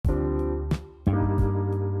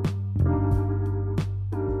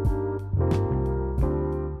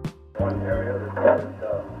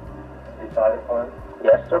decide upon?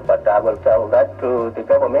 Yes, sir, but I will tell that to the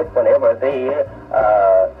government whenever they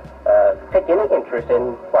take any interest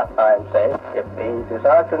in what I'm saying. If they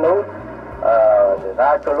desire to know,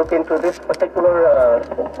 desire to look into this particular,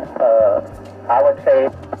 I would say,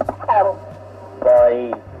 for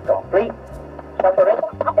a complete separation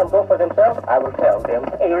and go for themselves, I will tell them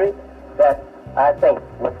area that I think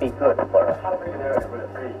would be good for us. How big an area would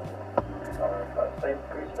it be? State,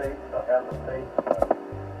 3 states, half a state,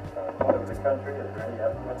 part of the country? Is there any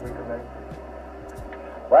estimate we can make?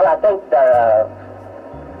 Well, I think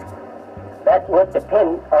that would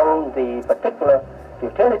depend on the particular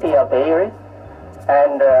utility of the area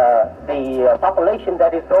and the population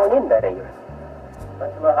that is going in that area.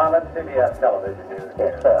 Mr. Muhammad, CBS Television News.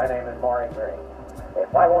 Yes, sir. My name is Maureen Green.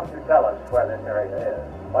 Why won't you tell us where this area is?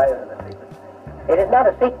 Why isn't it a secret? It is not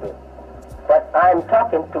a secret, but I'm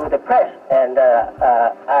talking to the press, and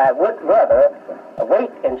I would rather wait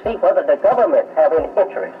and see whether the government have any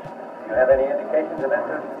interest. Do you have any indications of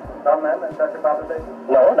interest from them in such a proposition?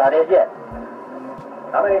 No, not as yet.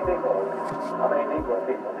 How many Negro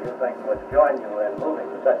people do you think would join you in moving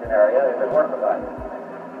to such an area if it were provided?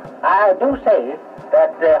 I do say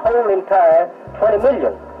that the whole entire 20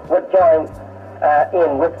 million would join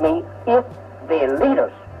in with me if the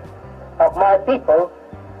leaders of my people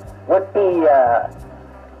would be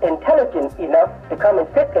intelligent enough to come and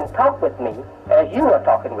sit and talk with me as you are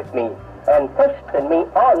talking with me and question me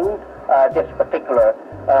on this particular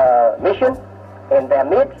mission in their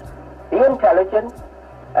midst, be intelligent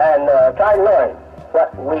and try to learn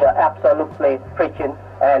what we are absolutely preaching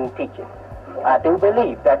and teaching. I do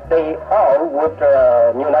believe that they all would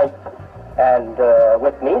unite, and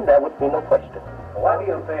with me there would be no question. Why do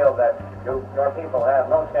you feel that your people have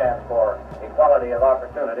no chance for equality of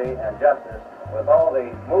opportunity and justice with all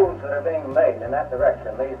the moves that are being made in that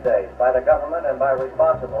direction these days by the government and by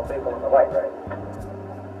responsible people in the white race?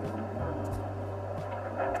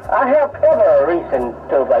 I have every reason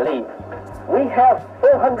to believe. We have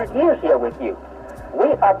 400 years here with you.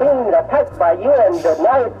 We are being attacked by you and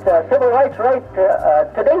denied civil rights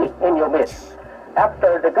today in your midst.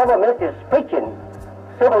 After the government is preaching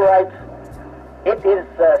civil rights, it is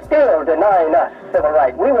still denying us civil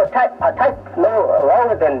rights. We were attacked no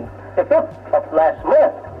longer than the 5th of last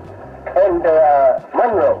month in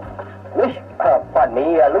Monroe,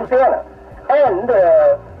 Louisiana. And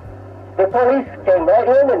the police came right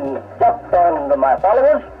in and jumped on my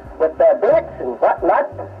followers with their billets and whatnot,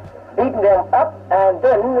 beating them up, and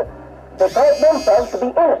then they called themselves to be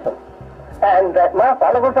innocent, and that my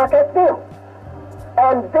followers attacked them.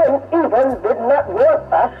 And then even did not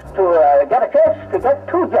want us to get a chance to get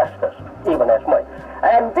to justice, even as much.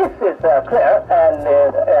 And this is clear, and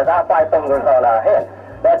as our 5 fingers on our head,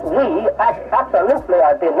 that we absolutely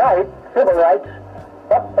are denied civil rights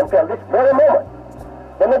up until this very moment.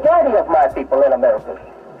 The majority of my people in America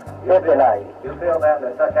is denied. You feel then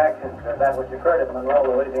that such actions as that which occurred at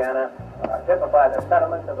Monroe, Louisiana, typify the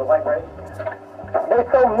sentiments of the white race? There's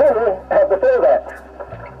so many before that.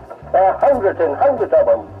 There are hundreds and hundreds of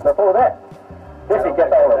them before that. This is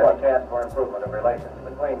just all of There's one. a chance for improvement of relations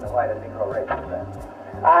between the white and Negro races then.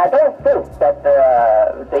 I don't think that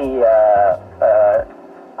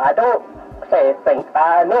I don't think,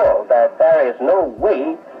 I know that there is no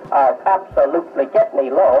way of absolutely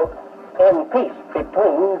getting along in peace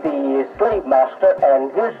between the slave master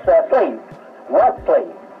and his slave, one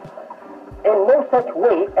slave. In no such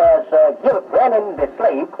way as granting the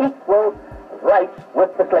slave equal rights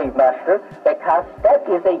with the slave master, because that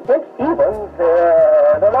is against even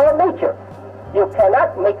the law of nature. You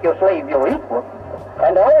cannot make your slave your equal.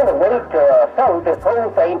 And the only way to solve this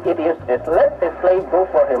whole thing, it is to let the slave go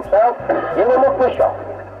for himself, give him a push off.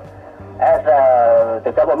 As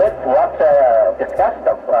the government was discussed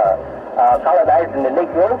of colonizing the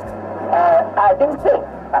Negroes, I do think,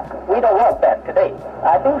 we don't want that today.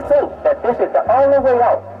 I do think that this is the only way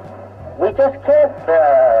out. We just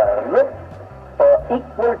can't look for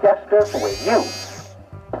equal justice with you.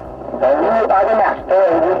 And you are the master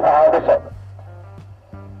and we are the servant.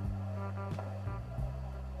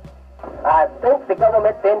 I think the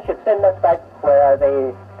government then should send us back where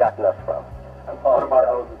they gotten us from. What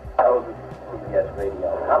about those CBS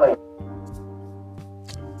radio? How many?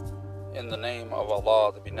 In the name of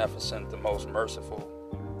Allah, the Beneficent, the Most Merciful,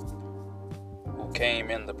 who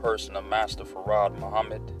came in the person of Master Farad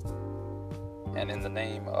Muhammad, and in the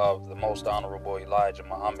name of the Most Honorable Elijah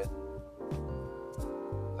Muhammad,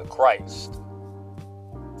 the Christ,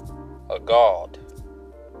 a God,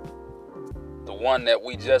 the one that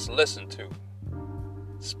we just listened to,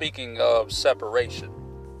 speaking of separation.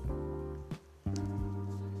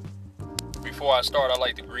 Before I start, I'd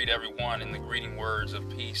like to greet everyone in the greeting words of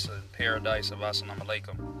peace and paradise of Assalamu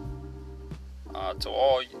Alaikum. To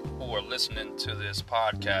all who are listening to this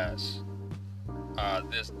podcast,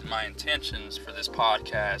 my intentions for this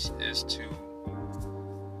podcast is to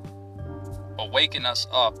awaken us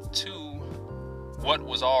up to what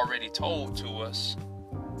was already told to us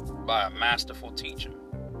by a masterful teacher.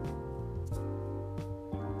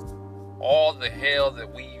 All the hell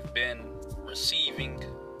that we've been receiving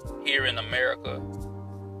here in America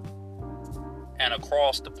and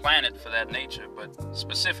across the planet for that nature, but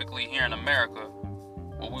specifically here in America,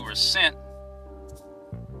 what we were sent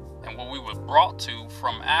and what we were brought to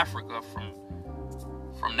from Africa,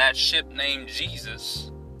 from that ship named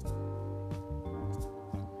Jesus,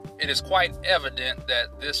 it is quite evident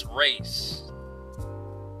that this race,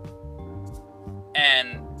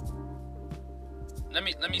 and let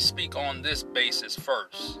me speak on this basis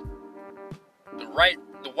first.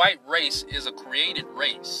 The white race is a created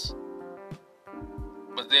race,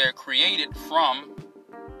 but they're created from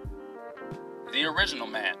the original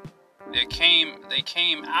man. They came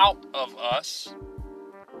out of us,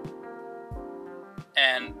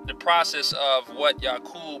 and the process of what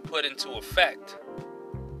Yaqub put into effect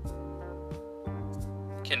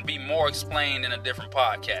can be more explained in a different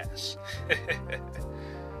podcast.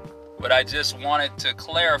 But I just wanted to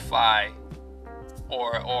clarify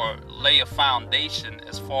or lay a foundation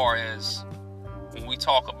as far as when we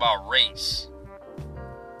talk about race.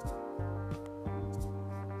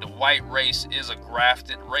 The white race is a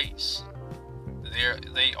grafted race.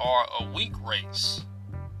 They are a weak race,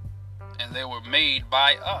 and they were made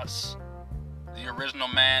by us, the original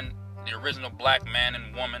man, the original black man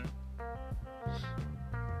and woman.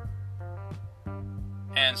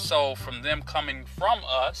 And so from them coming from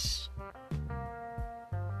us,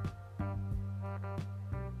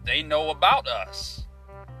 they know about us.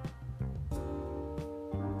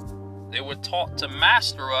 They were taught to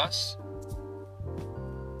master us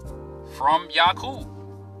from Yaqub.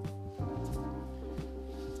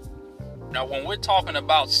 Now, when we're talking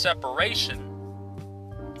about separation,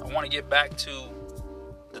 I want to get back to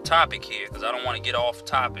the topic here because I don't want to get off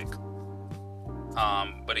topic.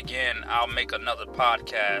 But again, I'll make another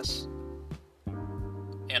podcast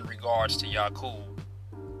in regards to Yaqub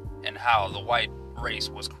and how the white race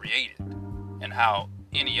was created and how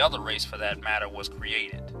any other race for that matter was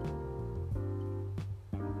created.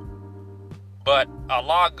 But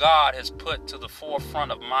Allah God has put to the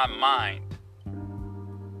forefront of my mind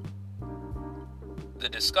the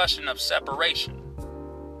discussion of separation.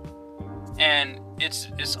 And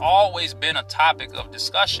it's always been a topic of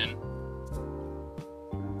discussion,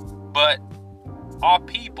 but our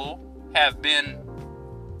people have been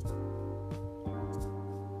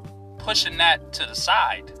pushing that to the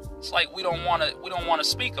side. It's like we don't want to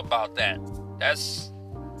speak about that. That's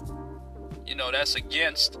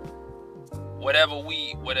against whatever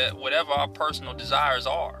our personal desires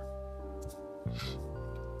are.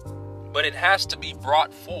 But it has to be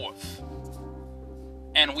brought forth,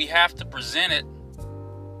 and we have to present it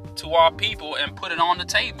to our people and put it on the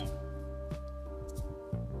table.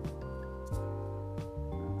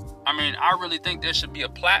 I mean, I really think there should be a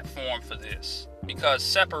platform for this, because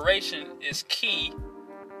separation is key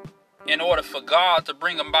in order for God to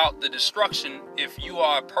bring about the destruction. If you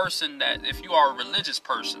are a religious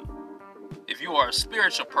person, if you are a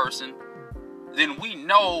spiritual person, then we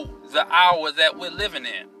know the hour that we're living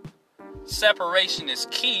in. Separation is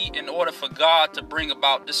key in order for God to bring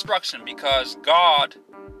about destruction, because God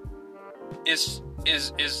is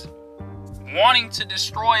wanting to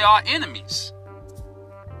destroy our enemies.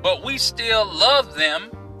 But we still love them.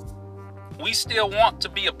 We still want to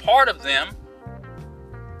be a part of them.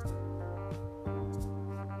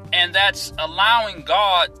 And that's allowing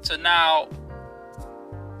God to now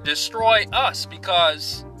destroy us,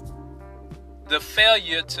 because the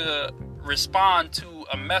failure to respond to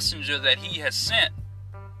a messenger that he has sent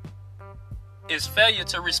is failure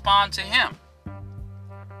to respond to him.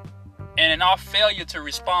 And in our failure to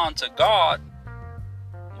respond to God,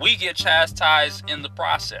 we get chastised in the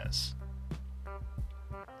process.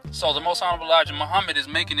 So the Most Honorable Elijah Muhammad is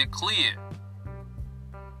making it clear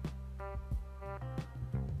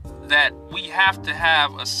that we have to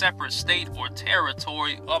have a separate state or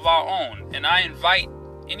territory of our own. And I invite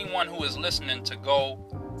anyone who is listening to go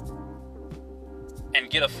and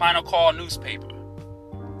get a Final Call newspaper.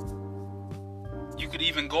 You could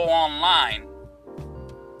even go online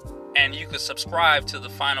and you could subscribe to the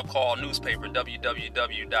Final Call newspaper,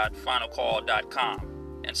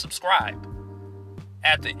 www.finalcall.com, and subscribe.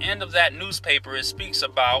 At the end of that newspaper, it speaks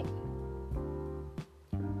about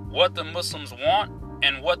what the Muslims want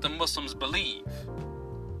and what the Muslims believe.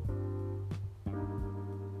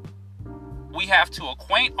 We have to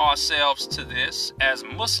acquaint ourselves to this as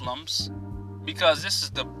Muslims, because this is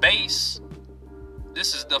the base,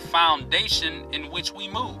 this is the foundation in which we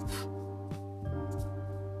move.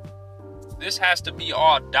 This has to be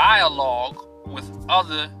our dialogue with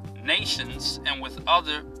other nations and with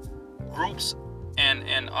other groups and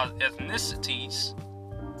ethnicities,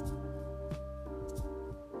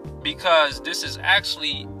 because this is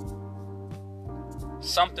actually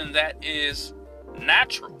something that is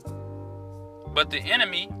natural. But the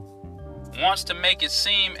enemy wants to make it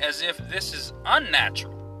seem as if this is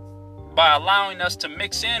unnatural by allowing us to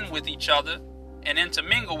mix in with each other and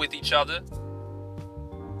intermingle with each other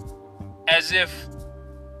as if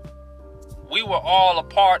we were all a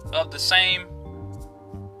part of the same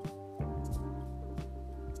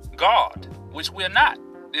God, which we're not.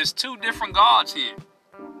 There's two different gods here.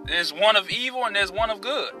 There's one of evil and there's one of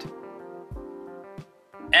good.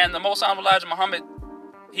 And the Most Honorable Elijah Muhammad,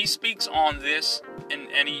 he speaks on this,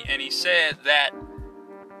 and he said that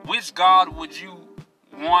which God would you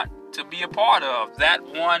want to be a part of? That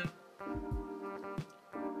one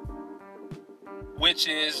which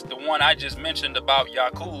is the one I just mentioned about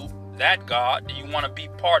Yaqub, that God. Do you want to be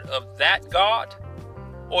part of that God?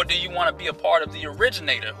 Or do you want to be a part of the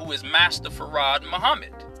originator, who is Master Farad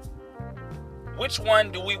Muhammad? Which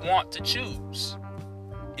one do we want to choose?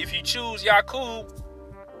 If you choose Yaqub,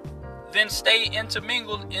 then stay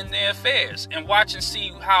intermingled in their affairs and watch and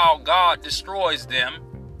see how God destroys them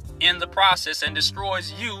in the process and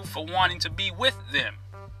destroys you for wanting to be with them.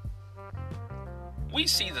 We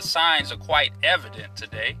see the signs are quite evident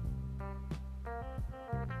today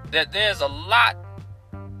that there's a lot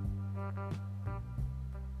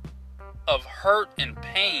of hurt and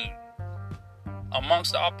pain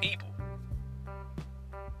amongst our people.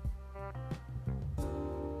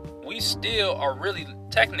 We still are really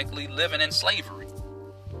technically living in slavery.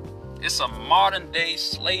 It's a modern day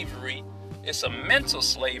slavery. It's a mental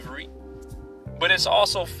slavery, but it's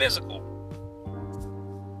also physical.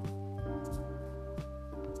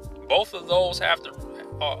 Both of those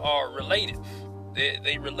are related.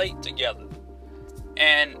 They relate together.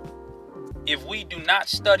 And if we do not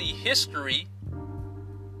study history,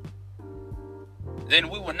 then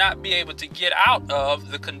we will not be able to get out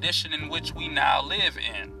of the condition in which we now live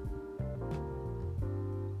in.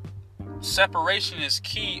 Separation is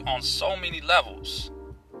key on so many levels,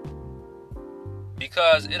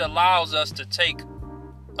 because it allows us to take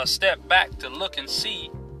a step back to look and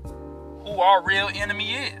see who our real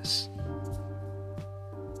enemy is.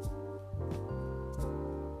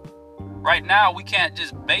 Right now, we can't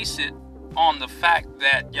just base it on the fact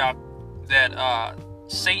that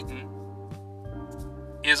Satan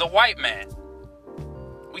is a white man.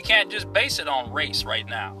 We can't just base it on race right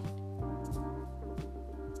now,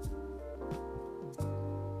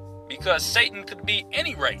 because Satan could be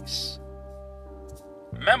any race.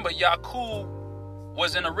 Remember, Yaqub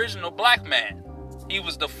was an original black man. He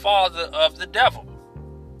was the father of the devil.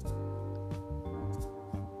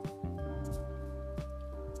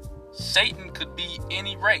 Satan could be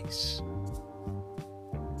any race.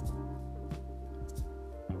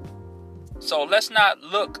 So let's not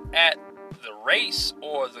look at the race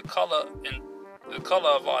or the color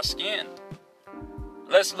of our skin.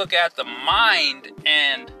 Let's look at the mind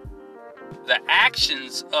and the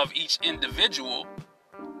actions of each individual.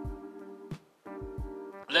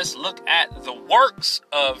 Let's look at the works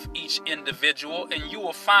of each individual, and you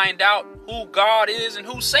will find out who God is and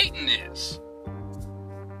who Satan is.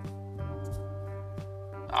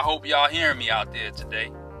 I hope y'all hearing me out there today.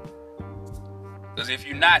 Because if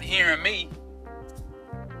you're not hearing me,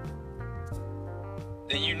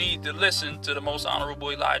 then you need to listen to the Most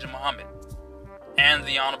Honorable Elijah Muhammad and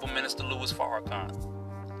the Honorable Minister Louis Farrakhan.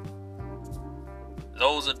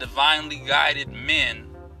 Those are divinely guided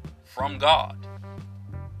men from God.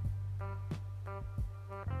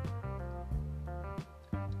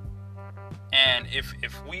 And if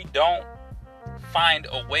we don't find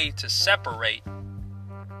a way to separate,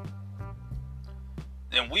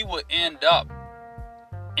 then we will end up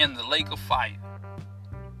in the lake of fire,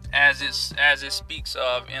 as it speaks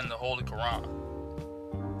of in the Holy Quran.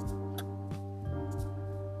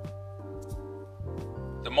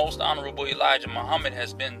 The Most Honorable Elijah Muhammad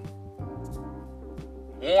has been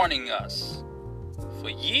warning us for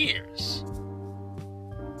years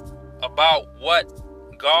about what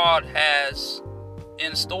God has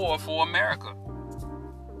in store for America.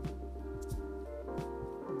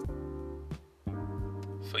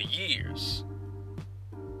 For years.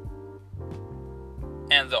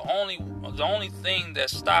 And the only thing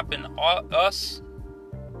that's stopping us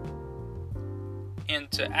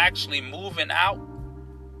into actually moving out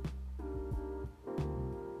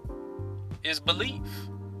is belief.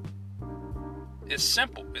 It's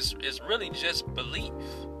simple. It's really just belief.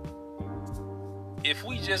 If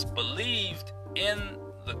we just believed in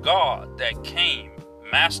the God that came,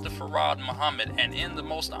 Master Farad Muhammad, and in the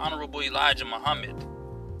Most Honorable Elijah Muhammad,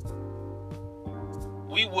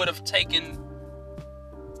 we would have taken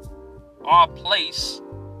our place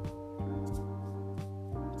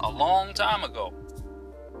a long time ago.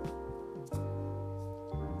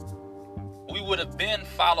 We would have been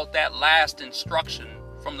followed that last instruction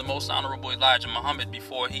from the Most Honorable Elijah Muhammad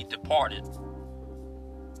before he departed,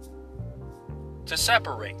 to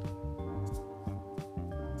separate.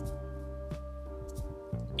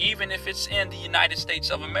 Even if it's in the United States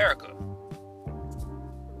of America.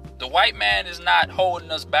 The white man is not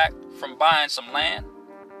holding us back from buying some land.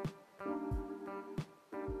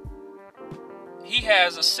 He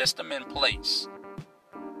has a system in place.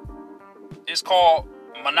 It's called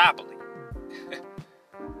monopoly.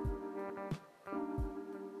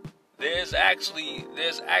 There's actually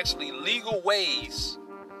legal ways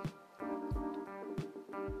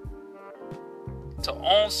to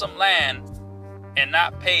own some land and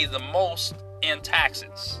not pay the most in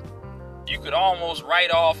taxes. You could almost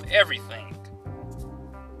write off everything.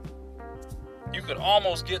 You could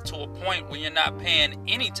almost get to a point where you're not paying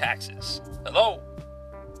any taxes. Hello?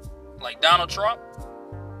 Like Donald Trump?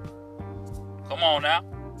 Come on now.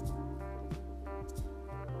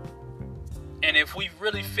 And if we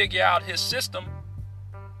really figure out his system,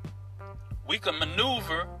 we can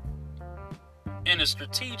maneuver in a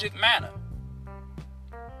strategic manner.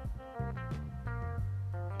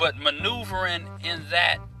 But maneuvering in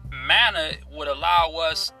that manner would allow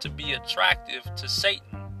us to be attractive to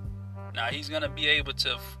Satan. Now he's going to be able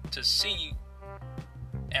to see,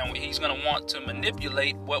 and he's going to want to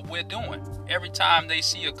manipulate what we're doing. Every time they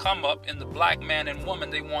see a come up in the black man and woman,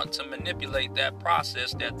 they want to manipulate that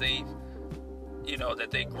process that they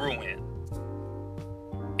grew in.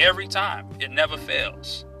 Every time. It never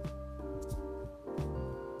fails.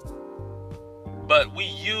 But we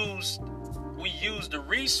use the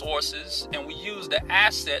resources and we use the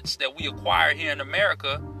assets that we acquire here in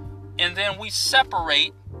America, and then we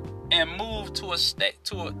separate and move to a state,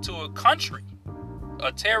 to a country,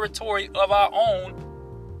 a territory of our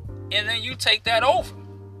own, and then you take that over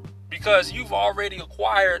because you've already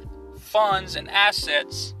acquired funds and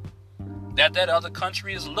assets that other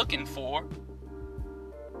country is looking for,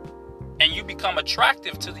 and you become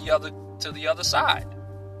attractive to the other side.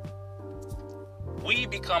 We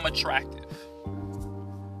become attractive.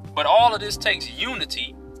 But all of this takes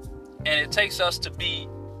unity, and it takes us to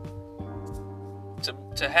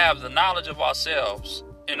have the knowledge of ourselves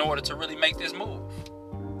in order to really make this move.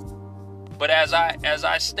 But as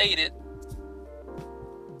I stated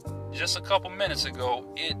just a couple minutes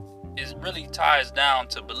ago, it really ties down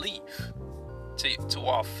to belief, to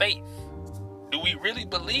our faith. Do we really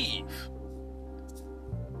believe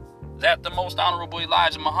that the Most Honorable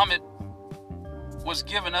Elijah Muhammad was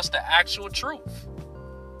giving us the actual truth?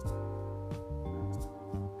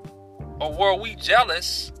 Or were we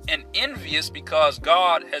jealous and envious because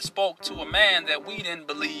God had spoke to a man that we didn't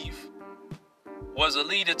believe was a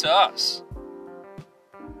leader to us?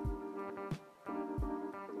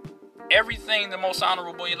 Everything the Most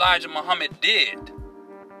Honorable Elijah Muhammad did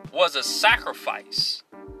was a sacrifice.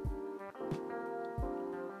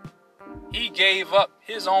 He gave up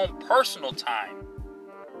his own personal time.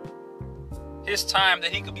 His time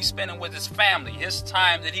that he could be spending with his family. His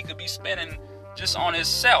time that he could be spending just on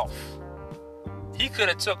himself. He could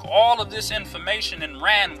have took all of this information and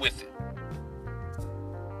ran with it.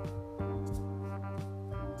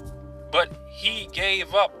 But he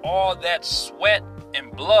gave up all that sweat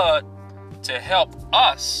and blood to help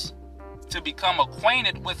us to become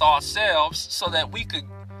acquainted with ourselves so that we could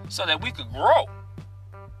grow.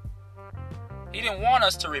 He didn't want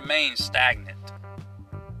us to remain stagnant.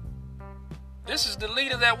 This is the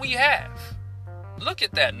leader that we have. Look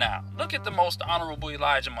at that now. Look at the Most Honorable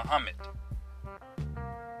Elijah Muhammad.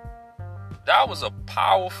 That was a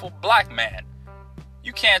powerful black man.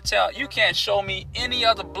 You can't show me any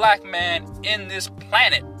other black man in this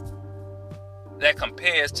planet that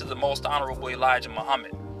compares to the Most Honorable Elijah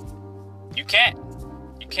Muhammad. You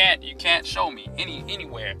can't show me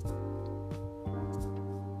anywhere.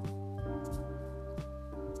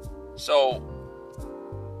 So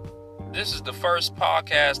this is the first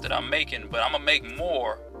podcast that I'm making, but I'm gonna make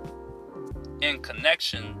more in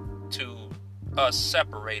connection to us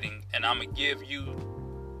separating, and I'm gonna give you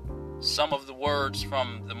some of the words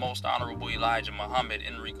from the Most Honorable Elijah Muhammad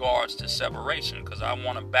in regards to separation, because I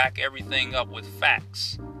want to back everything up with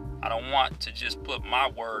facts. I don't want to just put my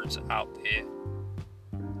words out there,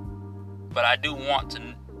 but I do want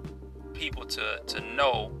people to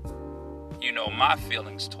know, my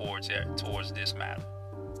feelings towards this matter.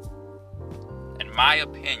 In my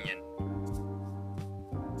opinion,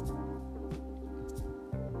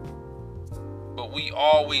 but we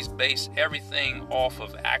always base everything off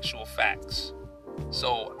of actual facts.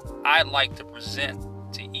 So I'd like to present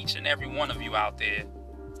to each and every one of you out there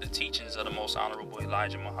the teachings of the Most Honorable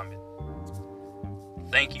Elijah Muhammad.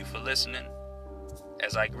 Thank you for listening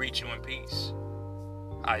as I greet you in peace.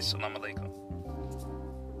 Assalamu alaikum.